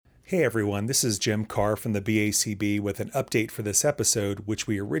Hey everyone, this is Jim Carr from the BACB with an update for this episode, which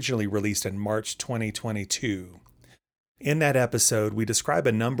we originally released in March 2022. In that episode, we describe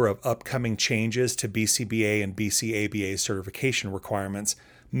a number of upcoming changes to BCBA and BCABA certification requirements,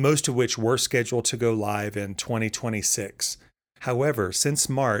 most of which were scheduled to go live in 2026. However, since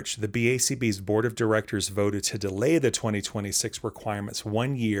March, the BACB's Board of Directors voted to delay the 2026 requirements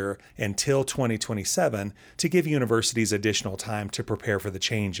 1 year until 2027 to give universities additional time to prepare for the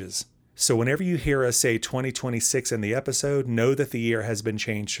changes. So whenever you hear us say 2026 in the episode, know that the year has been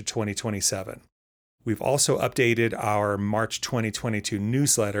changed to 2027. We've also updated our March 2022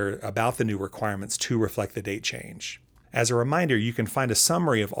 newsletter about the new requirements to reflect the date change. As a reminder, you can find a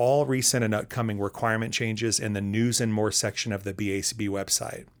summary of all recent and upcoming requirement changes in the News and More section of the BACB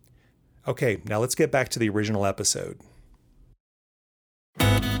website. Okay, now let's get back to the original episode.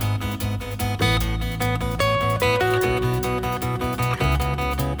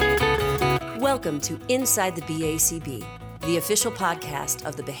 Welcome to Inside the BACB, the official podcast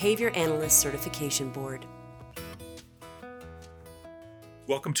of the Behavior Analyst Certification Board.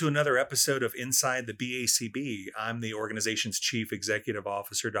 Welcome to another episode of Inside the BACB. I'm the organization's Chief Executive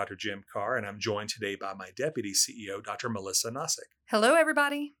Officer, Dr. Jim Carr, and I'm joined today by my Deputy CEO, Dr. Melissa Nosek. Hello,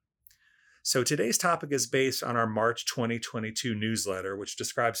 everybody. So today's topic is based on our March 2022 newsletter, which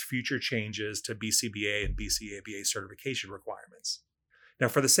describes future changes to BCBA and BCABA certification requirements. Now,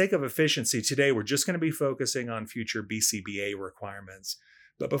 for the sake of efficiency, today we're just going to be focusing on future BCBA requirements.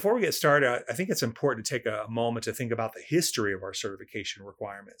 But before we get started, I think it's important to take a moment to think about the history of our certification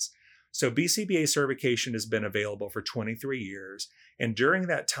requirements. So BCBA certification has been available for 23 years, and during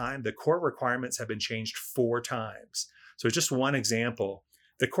that time, the core requirements have been changed 4 times. So just one example,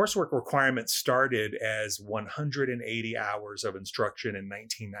 the coursework requirement started as 180 hours of instruction in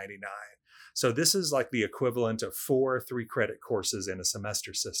 1999. So this is like the equivalent of 4 3-credit courses in a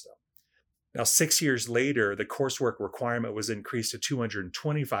semester system. Now, 6 years later, the coursework requirement was increased to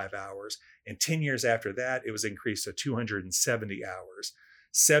 225 hours, and 10 years after that, it was increased to 270 hours.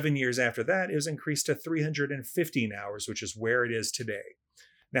 7 years after that, it was increased to 315 hours, which is where it is today.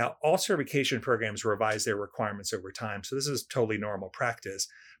 Now, all certification programs revise their requirements over time, so this is totally normal practice,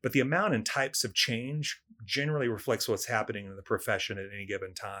 but the amount and types of change generally reflects what's happening in the profession at any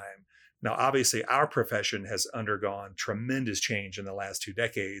given time. Now, obviously, our profession has undergone tremendous change in the last 2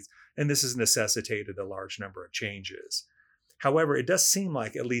 decades, and this has necessitated a large number of changes. However, it does seem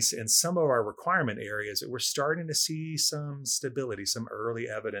like, at least in some of our requirement areas, that we're starting to see some stability, some early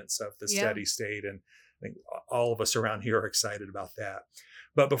evidence of the steady state, and I think all of us around here are excited about that.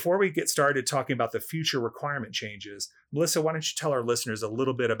 But before we get started talking about the future requirement changes, Melissa, why don't you tell our listeners a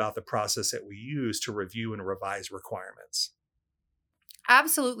little bit about the process that we use to review and revise requirements?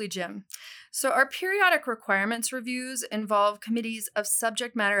 Absolutely, Jim. So our periodic requirements reviews involve committees of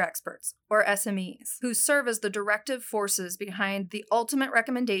subject matter experts, or SMEs, who serve as the directive forces behind the ultimate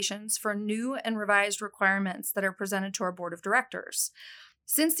recommendations for new and revised requirements that are presented to our board of directors.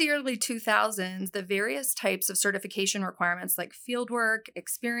 Since the early 2000s, the various types of certification requirements like fieldwork,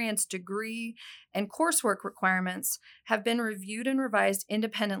 experience, degree, and coursework requirements have been reviewed and revised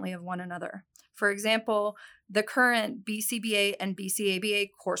independently of one another. For example, the current BCBA and BCABA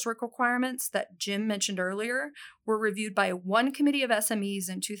coursework requirements that Jim mentioned earlier were reviewed by one committee of SMEs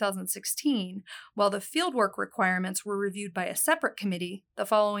in 2016, while the fieldwork requirements were reviewed by a separate committee the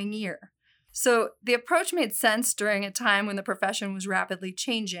following year. So the approach made sense during a time when the profession was rapidly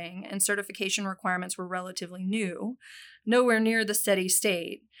changing and certification requirements were relatively new, nowhere near the steady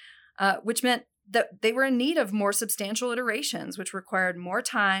state, which meant that they were in need of more substantial iterations, which required more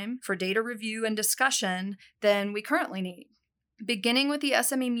time for data review and discussion than we currently need. Beginning with the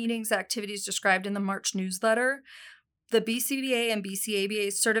SME meetings activities described in the March newsletter, the BCBA and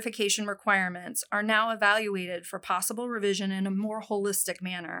BCABA certification requirements are now evaluated for possible revision in a more holistic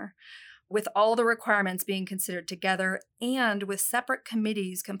manner, with all the requirements being considered together and with separate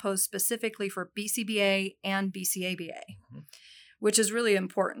committees composed specifically for BCBA and BCABA. Which is really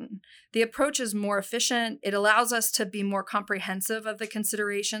important. The approach is more efficient. It allows us to be more comprehensive of the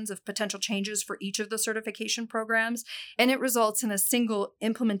considerations of potential changes for each of the certification programs, and it results in a single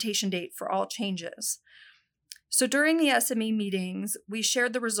implementation date for all changes. So during the SME meetings, we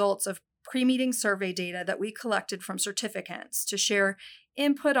shared the results of pre-meeting survey data that we collected from certificants to share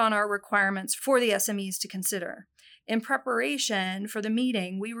input on our requirements for the SMEs to consider. In preparation for the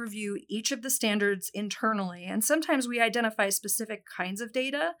meeting, we review each of the standards internally, and sometimes we identify specific kinds of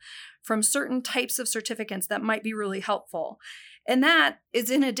data from certain types of certificates that might be really helpful. And that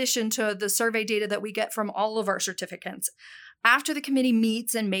is in addition to the survey data that we get from all of our certificates. After the committee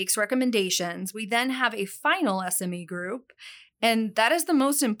meets and makes recommendations, we then have a final SME group And that is the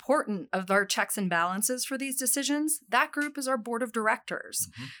most important of our checks and balances for these decisions. That group is our board of directors,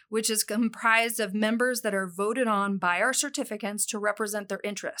 which is comprised of members that are voted on by our certificants to represent their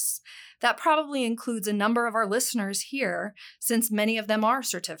interests. That probably includes a number of our listeners here, since many of them are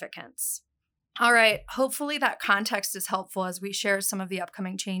certificants. All right, hopefully that context is helpful as we share some of the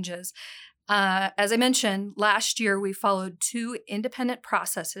upcoming changes. As I mentioned, last year we followed 2 independent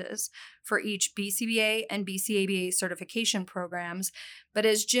processes for each BCBA and BCABA certification programs. But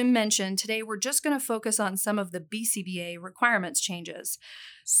as Jim mentioned, today we're just going to focus on some of the BCBA requirements changes.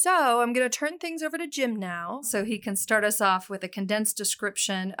 So I'm going to turn things over to Jim now so he can start us off with a condensed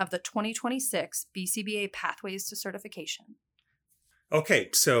description of the 2026 BCBA pathways to certification. Okay,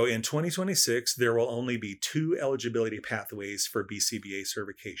 so in 2026, there will only be 2 eligibility pathways for BCBA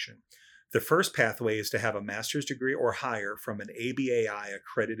certification. The first pathway is to have a master's degree or higher from an ABAI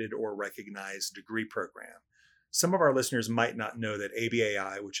accredited or recognized degree program. Some of our listeners might not know that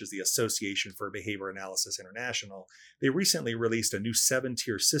ABAI, which is the Association for Behavior Analysis International, they recently released a new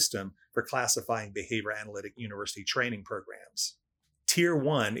 7-tier system for classifying behavior analytic university training programs. Tier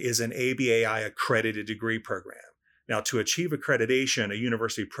 1 is an ABAI accredited degree program. Now, to achieve accreditation, a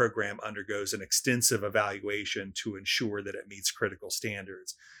university program undergoes an extensive evaluation to ensure that it meets critical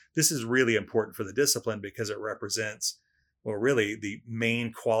standards. This is really important for the discipline because it represents, well, really the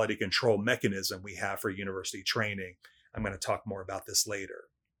main quality control mechanism we have for university training. I'm going to talk more about this later.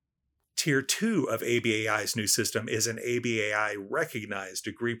 Tier 2 of ABAI's new system is an ABAI recognized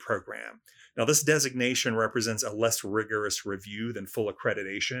degree program. Now, this designation represents a less rigorous review than full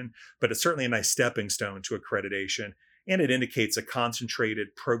accreditation, but it's certainly a nice stepping stone to accreditation, and it indicates a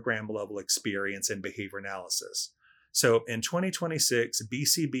concentrated program-level experience in behavior analysis. So in 2026,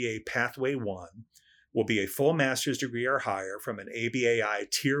 BCBA Pathway 1 will be a full master's degree or higher from an ABAI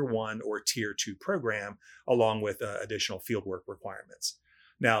Tier 1 or Tier 2 program, along with additional fieldwork requirements.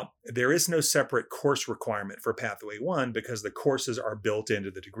 Now, there is no separate course requirement for Pathway 1 because the courses are built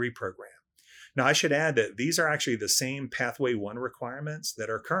into the degree program. Now, I should add that these are actually the same Pathway 1 requirements that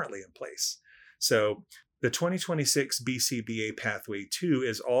are currently in place. So the 2026 BCBA Pathway 2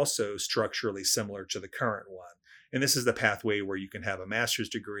 is also structurally similar to the current one. And this is the pathway where you can have a master's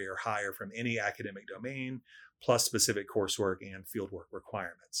degree or higher from any academic domain, plus specific coursework and fieldwork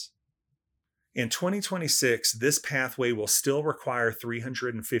requirements. In 2026, this pathway will still require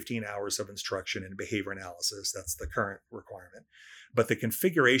 315 hours of instruction in behavior analysis. That's the current requirement. But the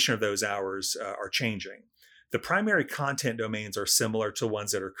configuration of those hours are changing. The primary content domains are similar to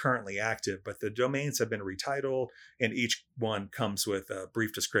ones that are currently active, but the domains have been retitled, and each one comes with a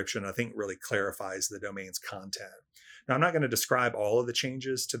brief description. I think really clarifies the domain's content. Now, I'm not going to describe all of the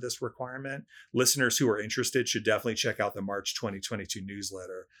changes to this requirement. Listeners who are interested should definitely check out the March 2022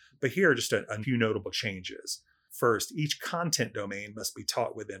 newsletter. But here are just a few notable changes. First, each content domain must be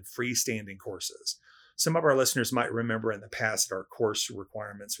taught within freestanding courses. Some of our listeners might remember in the past that our course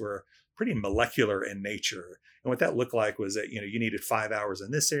requirements were pretty molecular in nature. And what that looked like was that, you needed 5 hours in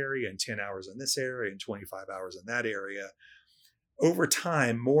this area and 10 hours in this area and 25 hours in that area. Over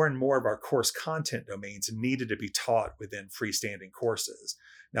time, more and more of our course content domains needed to be taught within freestanding courses.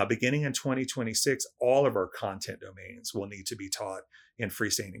 Now, beginning in 2026, all of our content domains will need to be taught in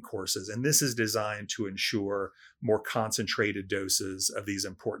freestanding courses. And this is designed to ensure more concentrated doses of these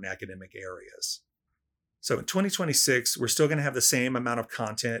important academic areas. So in 2026, we're still going to have the same amount of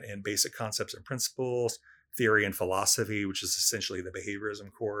content in basic concepts and principles, theory and philosophy, which is essentially the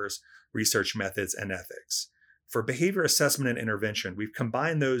behaviorism course, research methods, and ethics. For behavior assessment and intervention, we've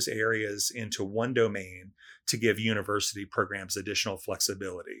combined those areas into one domain to give university programs additional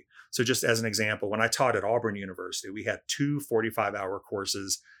flexibility. So just as an example, when I taught at Auburn University, we had 2 45-hour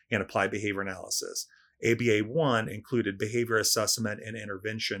courses in applied behavior analysis. ABA 1 included behavior assessment and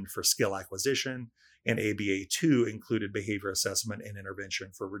intervention for skill acquisition, and ABA 2 included behavior assessment and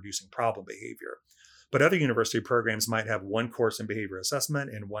intervention for reducing problem behavior. But other university programs might have one course in behavior assessment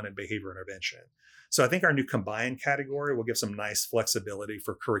and one in behavior intervention. So I think our new combined category will give some nice flexibility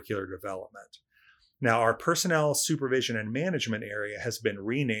for curricular development. Now, our personnel supervision and management area has been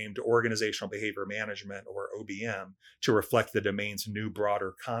renamed Organizational Behavior Management, or OBM, to reflect the domain's new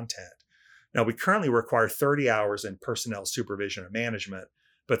broader content. Now, we currently require 30 hours in personnel supervision and management,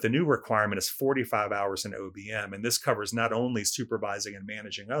 but the new requirement is 45 hours in OBM, and this covers not only supervising and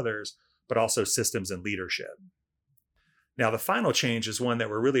managing others, but also systems and leadership. Now, the final change is one that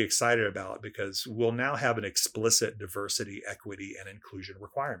we're really excited about because we'll now have an explicit diversity, equity, and inclusion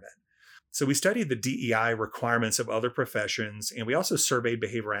requirement. So we studied the DEI requirements of other professions, and we also surveyed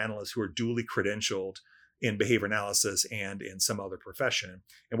behavior analysts who are duly credentialed in behavior analysis and in some other profession.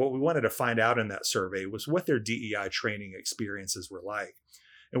 And what we wanted to find out in that survey was what their DEI training experiences were like.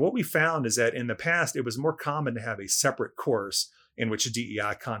 And what we found is that in the past, it was more common to have a separate course in which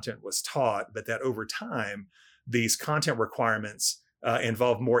DEI content was taught, but that over time, these content requirements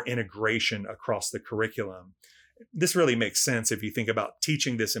involve more integration across the curriculum. This really makes sense if you think about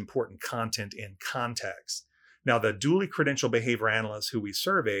teaching this important content in context. Now, the duly credentialed behavior analysts who we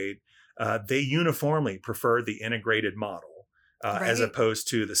surveyed, they uniformly preferred the integrated model as opposed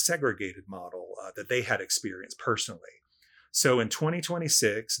to the segregated model that they had experienced personally. So in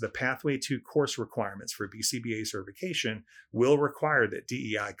 2026, the Pathway 2 course requirements for BCBA certification will require that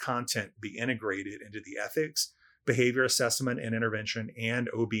DEI content be integrated into the ethics, behavior assessment and intervention, and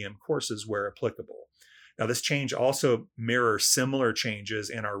OBM courses where applicable. Now, this change also mirrors similar changes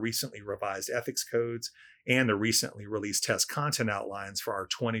in our recently revised ethics codes and the recently released test content outlines for our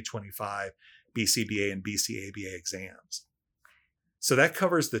 2025 BCBA and BCABA exams. So that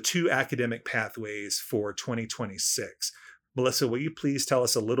covers the 2 academic pathways for 2026. Melissa, will you please tell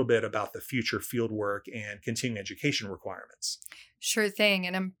us a little bit about the future fieldwork and continuing education requirements? Sure thing.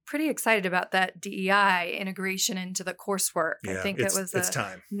 And I'm pretty excited about that DEI integration into the coursework. Yeah, I think it was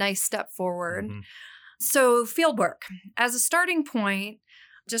a nice step forward. Mm-hmm. So fieldwork. As a starting point,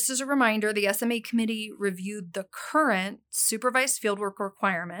 just as a reminder, the SMA committee reviewed the current supervised fieldwork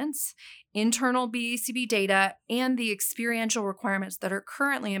requirements, internal BACB data, and the experiential requirements that are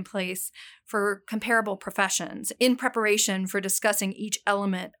currently in place for comparable professions in preparation for discussing each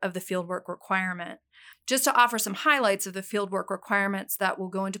element of the fieldwork requirement. Just to offer some highlights of the fieldwork requirements that will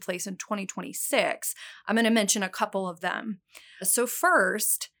go into place in 2026, I'm going to mention a couple of them. So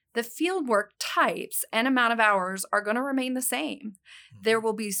first, the fieldwork types and amount of hours are going to remain the same. There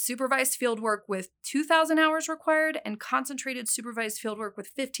will be supervised fieldwork with 2,000 hours required and concentrated supervised fieldwork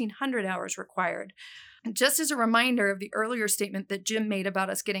with 1,500 hours required. Just as a reminder of the earlier statement that Jim made about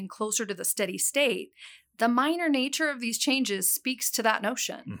us getting closer to the steady state, the minor nature of these changes speaks to that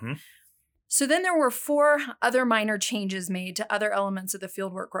notion. Mm-hmm. So then there were 4 other minor changes made to other elements of the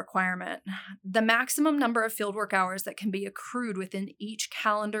fieldwork requirement. The maximum number of fieldwork hours that can be accrued within each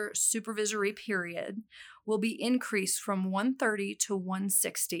calendar supervisory period will be increased from 130 to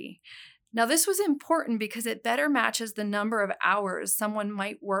 160. Now, this was important because it better matches the number of hours someone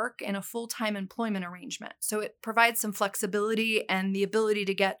might work in a full-time employment arrangement. So it provides some flexibility and the ability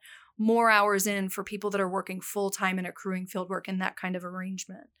to get more hours in for people that are working full-time and accruing fieldwork in that kind of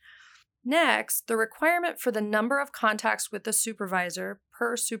arrangement. Next, the requirement for the number of contacts with the supervisor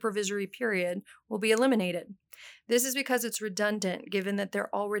per supervisory period will be eliminated. This is because it's redundant given that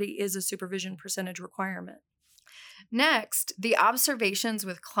there already is a supervision percentage requirement. Next, the observations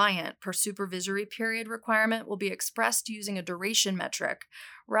with client per supervisory period requirement will be expressed using a duration metric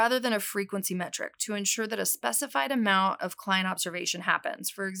rather than a frequency metric to ensure that a specified amount of client observation happens.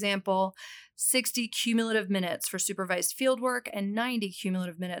 For example, 60 cumulative minutes for supervised fieldwork and 90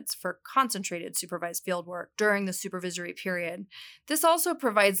 cumulative minutes for concentrated supervised fieldwork during the supervisory period. This also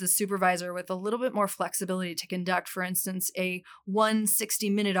provides the supervisor with a little bit more flexibility to conduct, for instance, a 1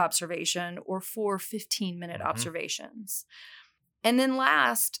 60-minute observation or 4 15-minute observations. And then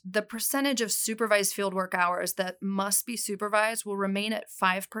last, the percentage of supervised fieldwork hours that must be supervised will remain at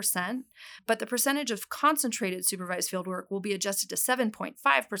 5%, but the percentage of concentrated supervised fieldwork will be adjusted to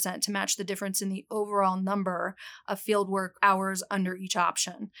 7.5% to match the difference in the overall number of fieldwork hours under each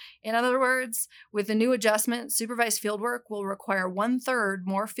option. In other words, with the new adjustment, supervised fieldwork will require 1/3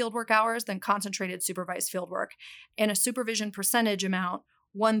 more fieldwork hours than concentrated supervised fieldwork, and a supervision percentage amount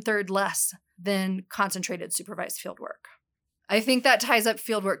 1/3 less than concentrated supervised fieldwork. I think that ties up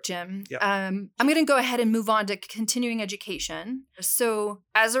fieldwork, Jim. Yep. I'm going to go ahead and move on to continuing education. So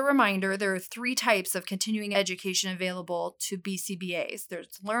as a reminder, there are 3 types of continuing education available to BCBAs.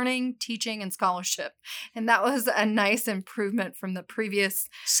 There's learning, teaching, and scholarship. And that was a nice improvement from the previous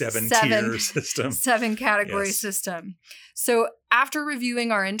 7-tier system. 7-category system. So after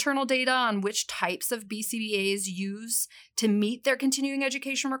reviewing our internal data on which types of BCBAs use to meet their continuing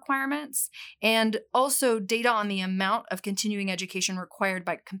education requirements, and also data on the amount of continuing education required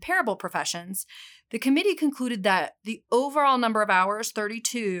by comparable professions, the committee concluded that the overall number of hours,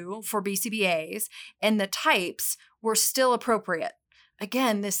 32 for BCBAs, and the types were still appropriate.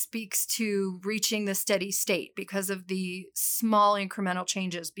 Again, this speaks to reaching the steady state because of the small incremental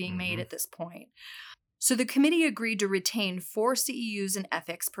changes being made at this point. So the committee agreed to retain 4 CEUs in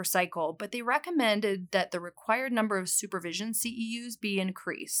ethics per cycle, but they recommended that the required number of supervision CEUs be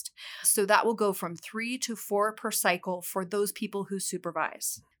increased. So that will go from 3 to 4 per cycle for those people who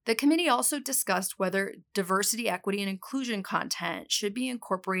supervise. The committee also discussed whether diversity, equity, and inclusion content should be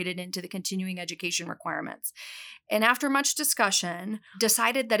incorporated into the continuing education requirements. And after much discussion,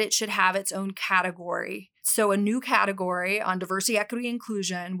 decided that it should have its own category. So a new category on diversity, equity, and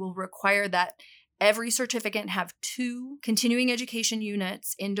inclusion will require that every certificate have 2 continuing education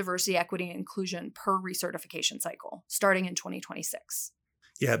units in diversity, equity, and inclusion per recertification cycle, starting in 2026.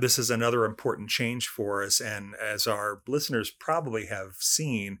 Yeah, this is another important change for us. And as our listeners probably have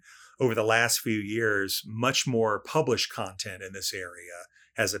seen over the last few years, much more published content in this area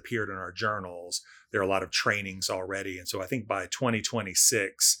has appeared in our journals. There are a lot of trainings already. And so I think by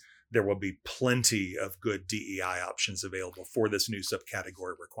 2026, there will be plenty of good DEI options available for this new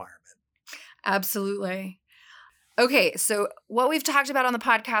subcategory requirement. Absolutely. Okay, so what we've talked about on the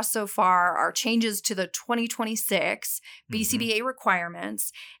podcast so far are changes to the 2026 BCBA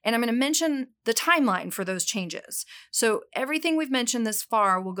requirements, and I'm going to mention the timeline for those changes. So everything we've mentioned this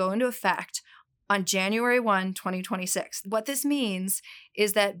far will go into effect on January 1, 2026. What this means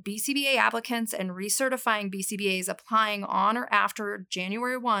is that BCBA applicants and recertifying BCBAs applying on or after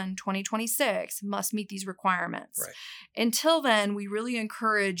January 1, 2026 must meet these requirements. Right. Until then, we really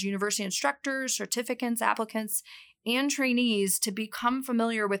encourage university instructors, certificants, applicants, and trainees to become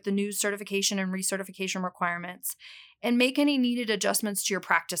familiar with the new certification and recertification requirements and make any needed adjustments to your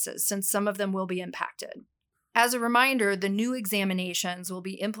practices, since some of them will be impacted. As a reminder, the new examinations will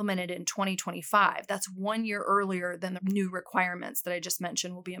be implemented in 2025. That's 1 year earlier than the new requirements that I just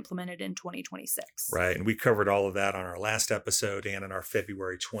mentioned will be implemented in 2026. Right. And we covered all of that on our last episode and in our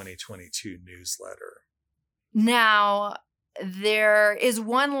February 2022 newsletter. Now, there is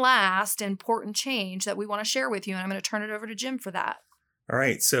one last important change that we want to share with you, and I'm going to turn it over to Jim for that. All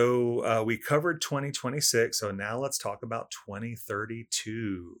right. So we covered 2026. So now let's talk about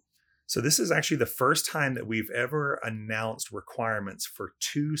 2032. So this is actually the first time that we've ever announced requirements for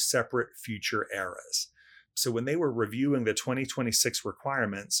 2 separate future eras. So when they were reviewing the 2026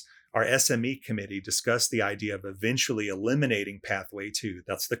 requirements, our SME committee discussed the idea of eventually eliminating Pathway 2.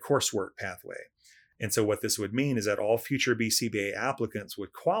 That's the coursework pathway. And so what this would mean is that all future BCBA applicants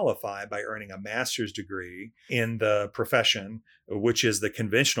would qualify by earning a master's degree in the profession, which is the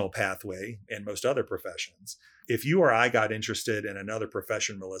conventional pathway in most other professions. If you or I got interested in another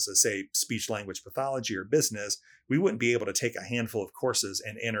profession, Melissa, say speech language pathology or business, we wouldn't be able to take a handful of courses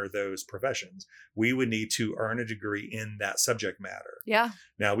and enter those professions. We would need to earn a degree in that subject matter. Yeah.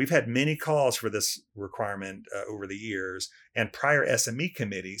 Now, we've had many calls for this requirement over the years, and prior SME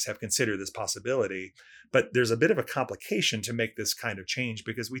committees have considered this possibility. But there's a bit of a complication to make this kind of change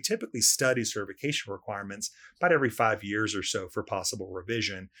because we typically study certification requirements about every 5 years or so for possible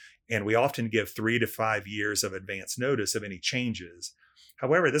revision. And we often give 3 to 5 years of advance notice of any changes.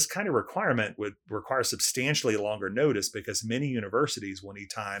 However, this kind of requirement would require substantially longer notice because many universities will need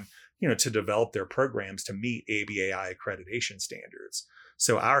time, to develop their programs to meet ABAI accreditation standards.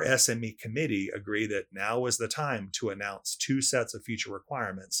 So our SME committee agreed that now was the time to announce 2 sets of future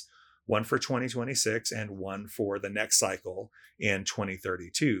requirements, one for 2026 and one for the next cycle in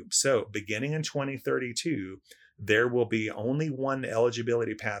 2032. So beginning in 2032, there will be only one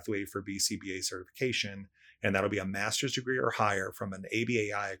eligibility pathway for BCBA certification, and that'll be a master's degree or higher from an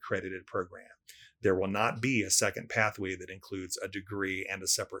ABAI accredited program. There will not be a second pathway that includes a degree and a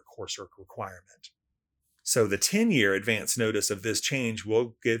separate coursework requirement. So the 10-year advance notice of this change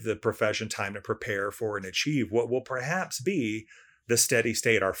will give the profession time to prepare for and achieve what will perhaps be the steady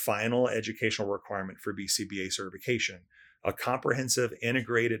state, our final educational requirement for BCBA certification, a comprehensive,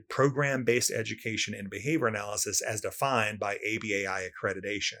 integrated, program-based education and behavior analysis as defined by ABAI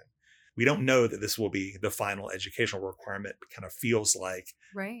accreditation. We don't know that this will be the final educational requirement. It kind of feels like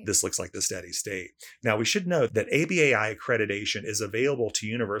This looks like the steady state. Now, we should note that ABAI accreditation is available to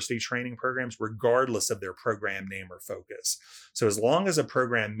university training programs regardless of their program name or focus. So as long as a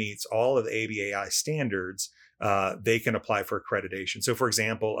program meets all of the ABAI standards, they can apply for accreditation. So for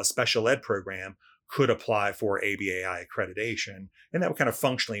example, a special ed program could apply for ABAI accreditation, and that would kind of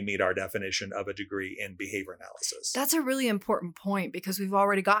functionally meet our definition of a degree in behavior analysis. That's a really important point because we've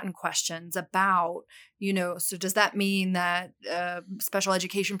already gotten questions about, so does that mean that a special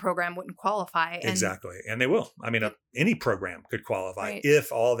education program wouldn't qualify? Exactly. And they will. I mean, any program could qualify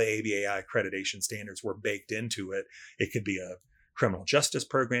if all the ABAI accreditation standards were baked into it. It could be a criminal justice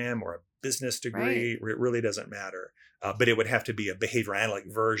program or a business degree. It really doesn't matter. But it would have to be a behavior analytic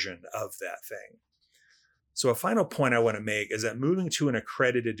version of that thing. So a final point I want to make is that moving to an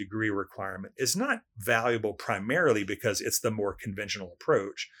accredited degree requirement is not valuable primarily because it's the more conventional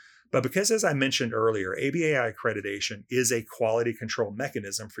approach, but because, as I mentioned earlier, ABAI accreditation is a quality control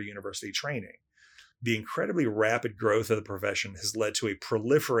mechanism for university training. The incredibly rapid growth of the profession has led to a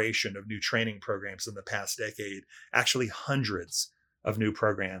proliferation of new training programs in the past decade, actually hundreds of new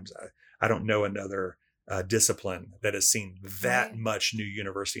programs. I don't know another discipline that has seen that much new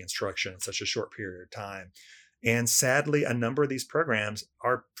university instruction in such a short period of time. And sadly, a number of these programs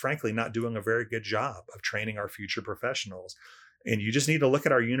are frankly not doing a very good job of training our future professionals. And you just need to look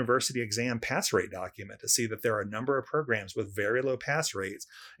at our university exam pass rate document to see that there are a number of programs with very low pass rates,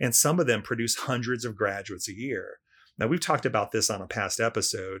 and some of them produce hundreds of graduates a year. Now, we've talked about this on a past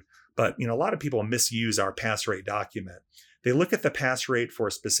episode, but a lot of people misuse our pass rate document. They look at the pass rate for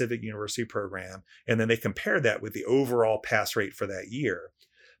a specific university program, and then they compare that with the overall pass rate for that year.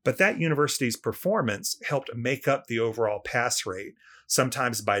 But that university's performance helped make up the overall pass rate,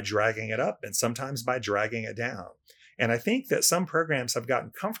 sometimes by dragging it up and sometimes by dragging it down. And I think that some programs have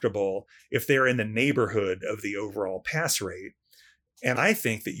gotten comfortable if they're in the neighborhood of the overall pass rate. And I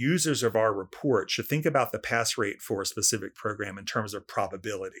think that users of our report should think about the pass rate for a specific program in terms of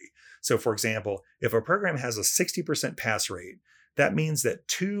probability. So, for example, if a program has a 60% pass rate, that means that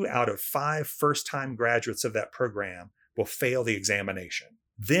 2 out of 5 first-time graduates of that program will fail the examination.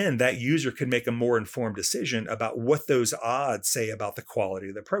 Then that user can make a more informed decision about what those odds say about the quality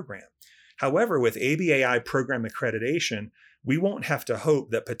of the program. However, with ABAI program accreditation, we won't have to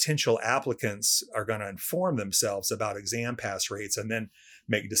hope that potential applicants are going to inform themselves about exam pass rates and then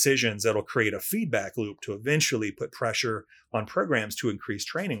make decisions that'll create a feedback loop to eventually put pressure on programs to increase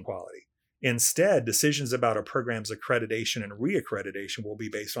training quality. Instead, decisions about a program's accreditation and reaccreditation will be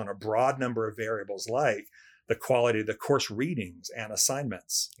based on a broad number of variables like the quality of the course readings and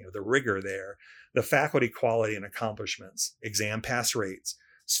assignments, the rigor there, the faculty quality and accomplishments, exam pass rates,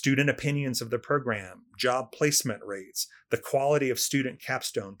 student opinions of the program, job placement rates, the quality of student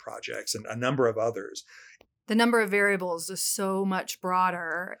capstone projects, and a number of others. The number of variables is so much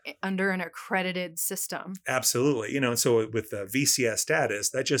broader under an accredited system. Absolutely. And so with the VCS status,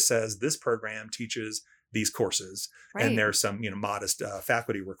 that just says this program teaches these courses, and there's some modest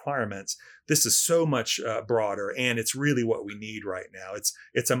faculty requirements. This is so much broader, and it's really what we need right now.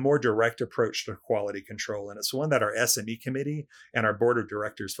 It's a more direct approach to quality control, and it's one that our SME committee and our board of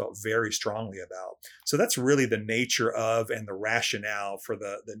directors felt very strongly about. So that's really the nature of and the rationale for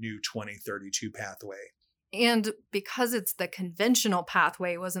the new 2032 pathway. And because it's the conventional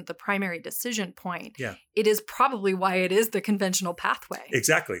pathway wasn't the primary decision point, yeah, it is probably why it is the conventional pathway.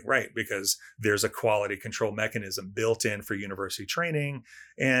 Exactly, right, because there's a quality control mechanism built in for university training,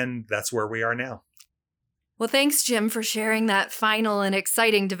 and that's where we are now. Well, thanks, Jim, for sharing that final and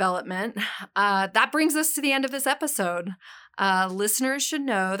exciting development. That brings us to the end of this episode. Listeners should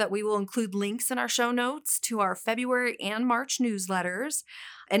know that we will include links in our show notes to our February and March newsletters,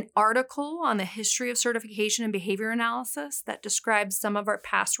 an article on the history of certification and behavior analysis that describes some of our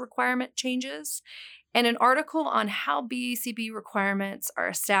past requirement changes, and an article on how BACB requirements are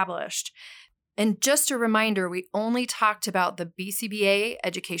established. And just a reminder, we only talked about the BCBA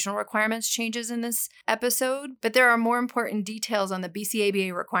educational requirements changes in this episode, but there are more important details on the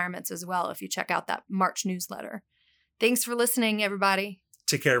BCABA requirements as well if you check out that March newsletter. Thanks for listening, everybody.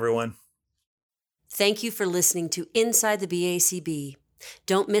 Take care, everyone. Thank you for listening to Inside the BACB.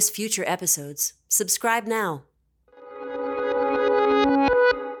 Don't miss future episodes. Subscribe now.